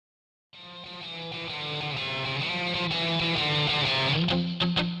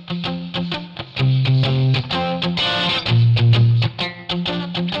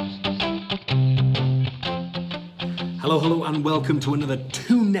Hello, and welcome to another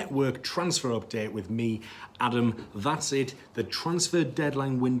Toon Network transfer update with me, Adam. That's it. The transfer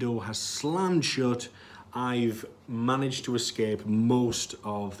deadline window has slammed shut. I've managed to escape most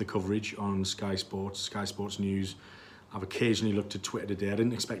of the coverage on Sky Sports News. I've occasionally looked at Twitter today. I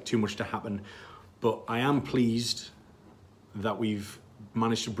didn't expect too much to happen, but I am pleased that we've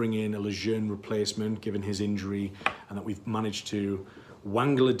managed to bring in a Lejeune replacement given his injury, and that we've managed to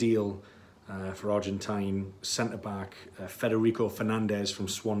wangle a deal for Argentine centre-back Federico Fernandez from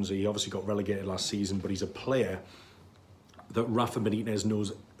Swansea. He obviously got relegated last season, but he's a player that Rafa Benitez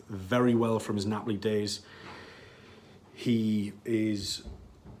knows very well from his Napoli days. He's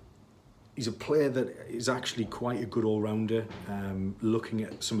a player that is actually quite a good all-rounder. Looking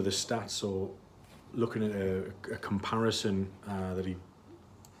at some of the stats, or looking at a comparison that he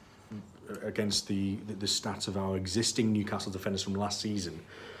against the stats of our existing Newcastle defenders from last season.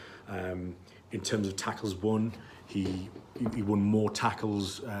 In terms of tackles won, he won more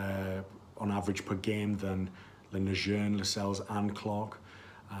tackles on average per game than Lejeune, Lascelles and Clark.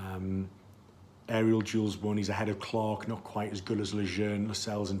 Aerial duels won, he's ahead of Clark, not quite as good as Lejeune,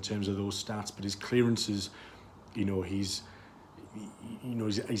 Lascelles in terms of those stats, but his clearances, he's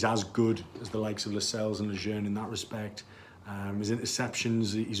as good as the likes of Lascelles and Lejeune in that respect. His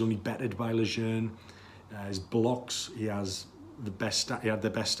interceptions, he's only bettered by Lejeune. His blocks, he had the best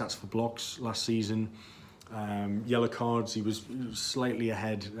stats for blocks last season. Yellow cards, he was slightly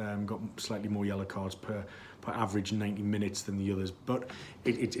ahead, got slightly more yellow cards per average 90 minutes than the others. But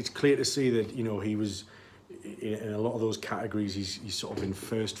it's clear to see that he was in a lot of those categories. He's sort of in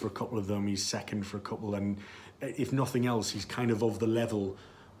first for a couple of them, he's second for a couple, and if nothing else, he's kind of the level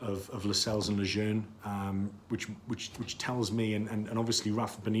of Lascelles and Lejeune, which tells me, and obviously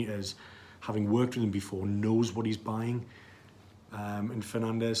Rafa Benitez, having worked with him before, knows what he's buying. In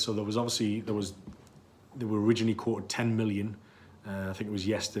Fernandez, so they were originally quoted 10 million. I think it was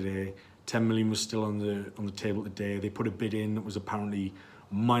yesterday. 10 million was still on the table today. They put a bid in that was apparently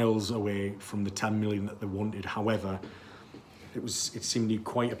miles away from the 10 million that they wanted. However, it seemed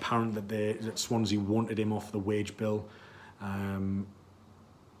quite apparent that Swansea wanted him off the wage bill,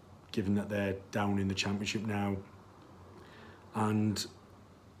 given that they're down in the Championship now. And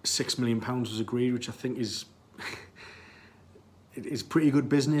 £6 million was agreed, which I think is it's pretty good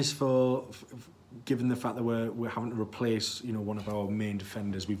business for given the fact that we're having to replace one of our main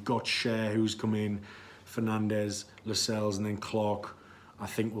defenders. We've got Cher who's come in, Fernandez, Lascelles, and then Clark I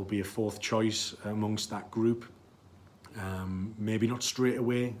think will be a fourth choice amongst that group. Maybe not straight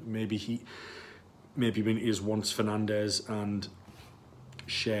away. Maybe Benitez wants Fernandez and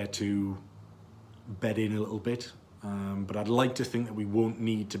Cher to bed in a little bit. But I'd like to think that we won't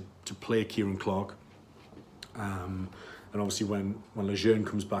need to play Kieran Clark. And obviously when Lejeune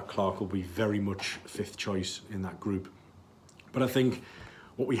comes back, Clark will be very much fifth choice in that group. But I think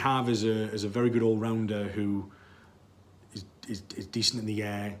what we have is a very good all-rounder who is decent in the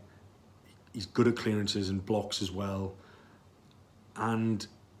air. He's good at clearances and blocks as well. And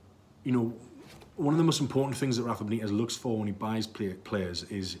one of the most important things that Rafa Benitez looks for when he buys players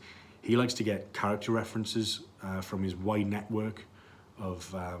is he likes to get character references from his wide network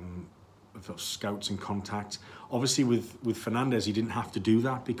of scouts and contacts. Obviously with Fernandez, he didn't have to do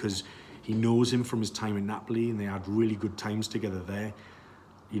that because he knows him from his time in Napoli and they had really good times together there.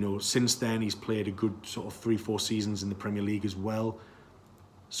 Since then he's played a good sort of 3-4 seasons in the Premier League as well.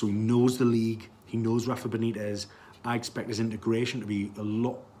 So he knows the league, he knows Rafa Benitez. I expect his integration to be a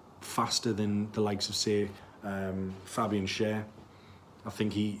lot faster than the likes of, say, Fabian Schär. I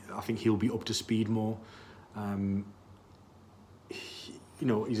think he'll be up to speed more.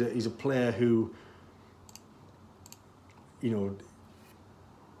 He's a player who, he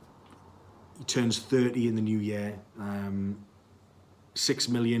turns 30 in the new year. 6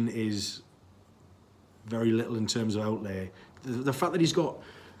 million is very little in terms of outlay. The fact that he's got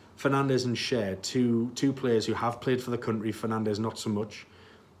Fernandez and Cher, two players who have played for the country, Fernandez not so much,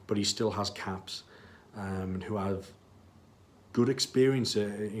 but he still has caps, and who have good experience,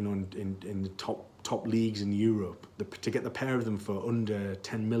 in the top leagues in Europe. To get the pair of them for under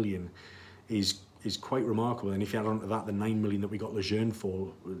 10 million is quite remarkable. And if you add on to that the 9 million that we got Lejeune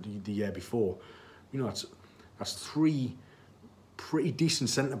for the year before, that's three pretty decent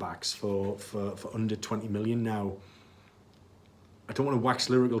centre backs for under 20 million. Now, I don't want to wax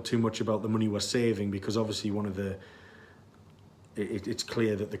lyrical too much about the money we're saving, because obviously it's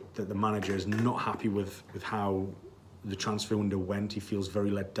clear that the manager is not happy with how the transfer window went. He feels very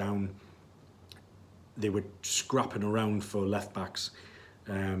let down. They were scrapping around for left backs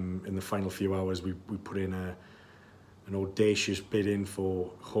in the final few hours. We put in an audacious bid in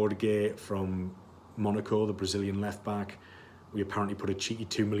for Jorge from Monaco, the Brazilian left back. We apparently put a cheeky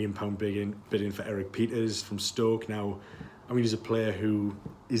 £2 million bid in for Eric Peters from Stoke. Now, I mean, he's a player who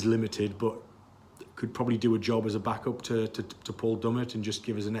is limited, but could probably do a job as a backup to Paul Dummett and just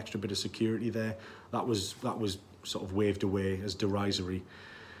give us an extra bit of security there. That was sort of waved away as derisory.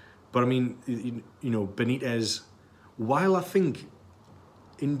 But I mean, you know, Benitez, while I think,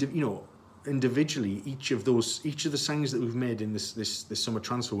 individually, each of the signings that we've made in this summer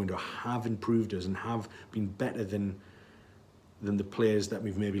transfer window have improved us and have been better than the players that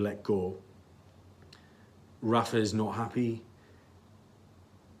we've maybe let go. Rafa is not happy.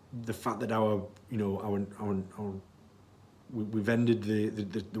 The fact that we've ended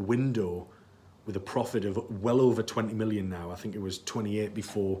the window with a profit of well over 20 million now. I think it was 28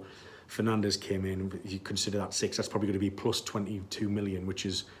 before Fernandes came in. If you consider that 6, that's probably going to be plus 22 million, which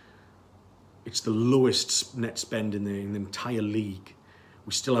is, it's the lowest net spend in the entire league.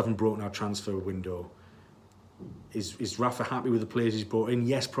 We still haven't broken our transfer window. Is Rafa happy with the players he's brought in?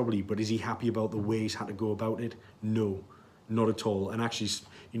 Yes, probably, but is he happy about the way he's had to go about it? No, not at all. And actually,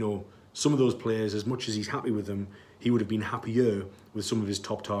 you know, some of those players, as much as he's happy with them, he would have been happier with some of his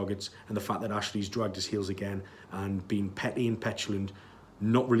top targets, and the fact that Ashley's dragged his heels again and been petty and petulant,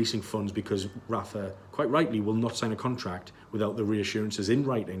 not releasing funds because Rafa, quite rightly, will not sign a contract without the reassurances in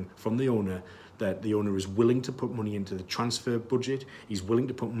writing from the owner that the owner is willing to put money into the transfer budget, he's willing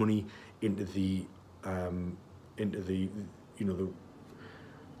to put money into the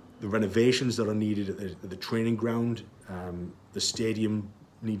renovations that are needed at the training ground. The stadium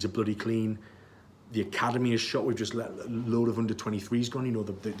needs a bloody clean. The academy is shot. We've just let a load of under 23s gone. You know,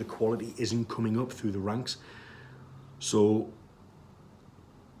 the quality isn't coming up through the ranks. So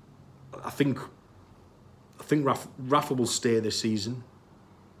I think Rafa will stay this season,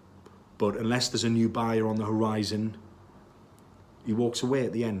 but unless there's a new buyer on the horizon, he walks away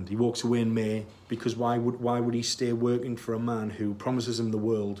at the end. He walks away in May, because why would he stay working for a man who promises him the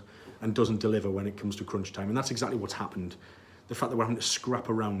world and doesn't deliver when it comes to crunch time? And that's exactly what's happened. The fact that we're having to scrap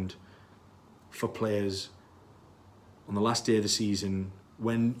around for players on the last day of the season,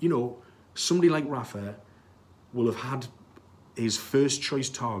 when, you know, somebody like Rafa will have had his first choice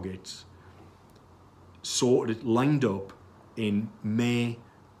targets sorted, lined up in May,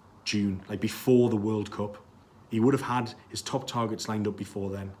 June, like before the World Cup. He would have had his top targets lined up before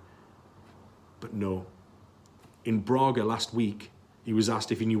then. But no. In Braga last week, he was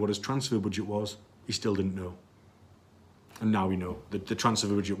asked if he knew what his transfer budget was. He still didn't know. And now we know that the transfer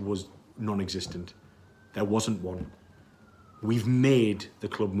budget was non-existent. There wasn't one. We've made the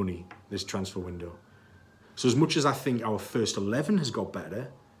club money this transfer window. So as much as I think our first 11 has got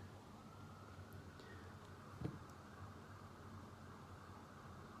better,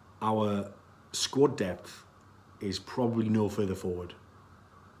 our squad depth is probably no further forward.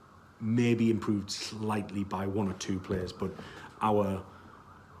 Maybe improved slightly by 1 or 2 players, but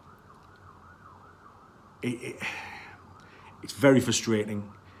it's very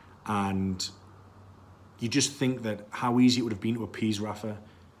frustrating, and you just think that how easy it would have been to appease Rafa.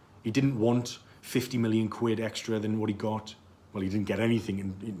 He didn't want 50 million quid extra than what he got. Well, he didn't get anything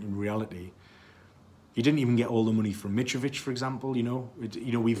in reality. He didn't even get all the money from Mitrovic, for example. You know,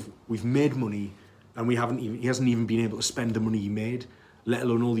 we've made money, and he hasn't even been able to spend the money he made, let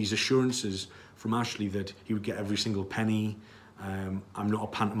alone all these assurances from Ashley that he would get every single penny. I'm not a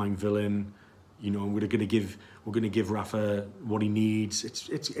pantomime villain. You know, we're going to give Rafa what he needs.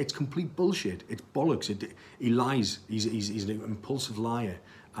 It's complete bullshit. It's bollocks. He lies. He's an impulsive liar,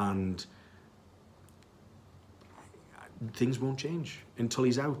 and things won't change until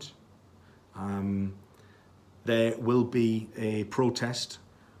he's out. There will be a protest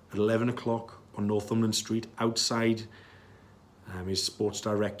at 11 o'clock on Northumberland Street outside his Sports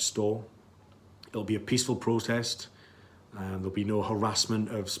Direct store. It'll be a peaceful protest. There'll be no harassment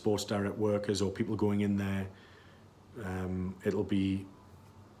of Sports Direct workers or people going in there. It'll be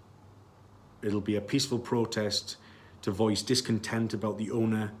a peaceful protest to voice discontent about the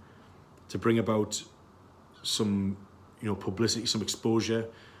owner, to bring about some, you know, publicity, some exposure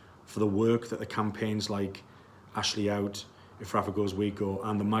for the work that the campaigns like Ashley Out, If Rafa Goes We Go,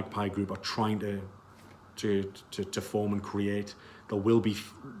 and the Magpie Group are trying to form and create. There will be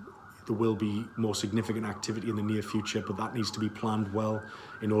more significant activity in the near future, but that needs to be planned well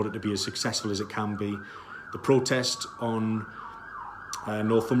in order to be as successful as it can be. The protest on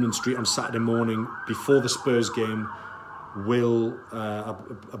Northumberland Street on Saturday morning before the Spurs game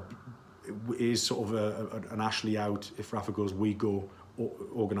is sort of an Ashley Out, If Rafa Goes We Go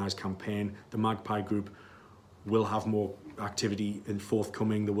organised campaign. The Magpie Group will have more activity in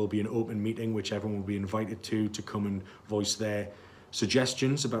forthcoming. There will be an open meeting which everyone will be invited to come and voice their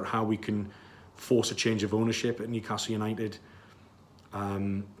suggestions about how we can force a change of ownership at Newcastle United,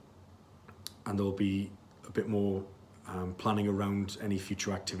 and there'll be a bit more planning around any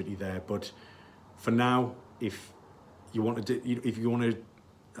future activity there. But for now, if you want to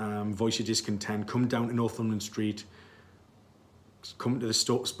voice your discontent, come down to Northumberland Street, come to the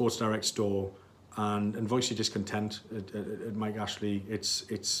Sports Direct store, and voice your discontent at Mike Ashley.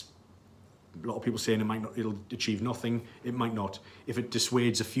 It's a lot of people saying it'll achieve nothing. It might not. If it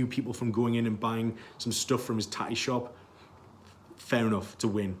dissuades a few people from going in and buying some stuff from his tatty shop, fair enough, to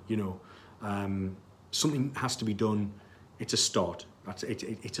win. Something has to be done. It's a start.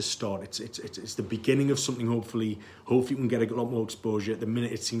 It's a start. It's the beginning of something. Hopefully we can get a lot more exposure. At the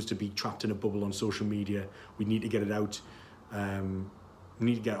minute, it seems to be trapped in a bubble on social media. We need to get it out. We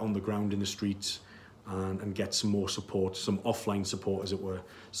need to get on the ground in the streets and get some more support, some offline support, as it were.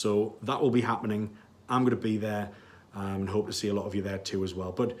 So that will be happening. I'm going to be there and hope to see a lot of you there too as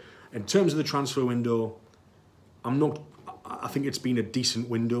well. But in terms of the transfer window, I think it's been a decent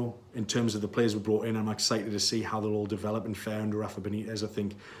window in terms of the players we brought in. I'm excited to see how they'll all develop and fare under Rafa Benitez. I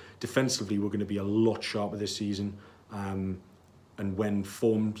think defensively we're going to be a lot sharper this season. And when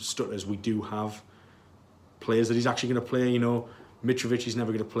form stutters, we do have players that he's actually going to play. Mitrovic is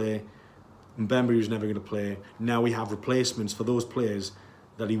never going to play. Mbemba is never going to play. Now we have replacements for those players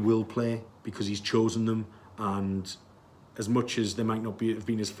that he will play because he's chosen them. And as much as they might not have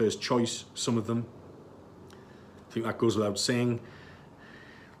been his first choice, some of them, I think that goes without saying,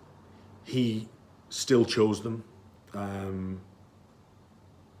 he still chose them. And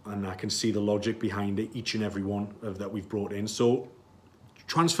I can see the logic behind it, each and every one that we've brought in. So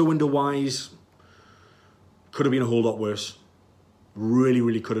transfer window wise, could have been a whole lot worse.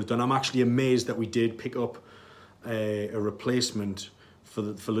 Really could have done. I'm actually amazed that we did pick up a replacement for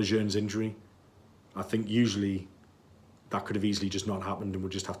Lejeune's injury. I think usually that could have easily just not happened and we'll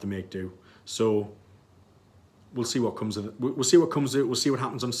just have to make do. So we'll see what comes of it. We'll see what comes of it. We'll see what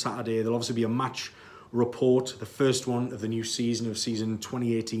happens on Saturday. There'll obviously be a match report, the first one of the new season, of season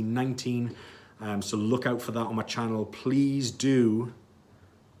 2018-19. So look out for that on my channel. Please do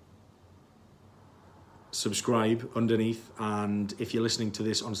subscribe underneath, and if you're listening to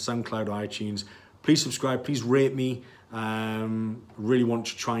this on SoundCloud or iTunes, please subscribe, please rate me. Really want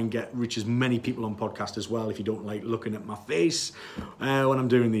to try and reach as many people on podcast as well if you don't like looking at my face when I'm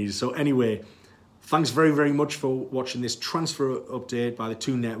doing these. So anyway, thanks very much for watching this transfer update by the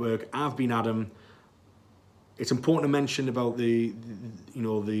Toon Network. I've been Adam. It's important to mention about the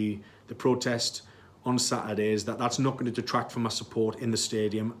protest on Saturdays, that's not going to detract from my support in the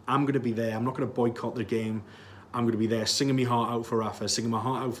stadium. I'm going to be there. I'm not going to boycott the game. I'm going to be there singing my heart out for Rafa, singing my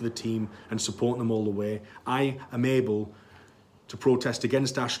heart out for the team and supporting them all the way. I am able to protest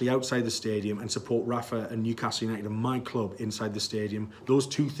against Ashley outside the stadium and support Rafa and Newcastle United and my club inside the stadium. Those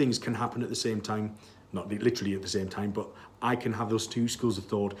two things can happen at the same time. Not literally at the same time, but I can have those two schools of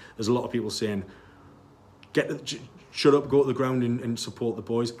thought. There's a lot of people saying, shut up, go to the ground and support the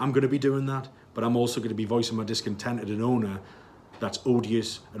boys. I'm going to be doing that. But I'm also going to be voicing my discontent at an owner that's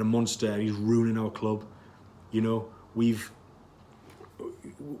odious and a monster. He's ruining our club. We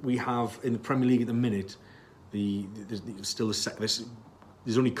have in the Premier League at the minute, there's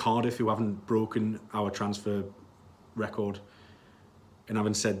only Cardiff who haven't broken our transfer record. And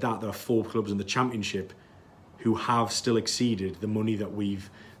having said that, there are 4 clubs in the Championship who have still exceeded the money that we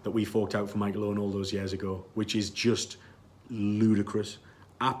forked out for Michael Owen all those years ago, which is just ludicrous.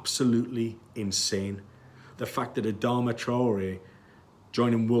 Absolutely insane. The fact that Adama Traore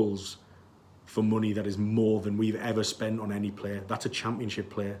joining Wolves for money that is more than we've ever spent on any player. That's a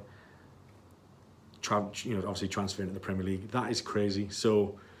Championship player. Obviously transferring to the Premier League. That is crazy.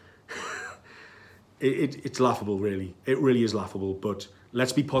 So it's laughable, really. It really is laughable. But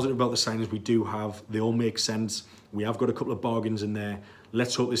let's be positive about the signings we do have. They all make sense. We have got a couple of bargains in there.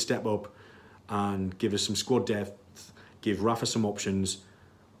 Let's hope they step up and give us some squad depth, give Rafa some options.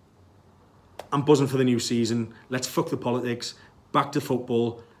 I'm buzzing for the new season. Let's fuck the politics. Back to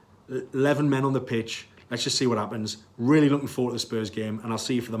football. 11 men on the pitch. Let's just see what happens. Really looking forward to the Spurs game, and I'll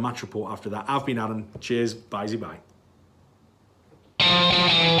see you for the match report after that. I've been Adam. Cheers. Bye-bye.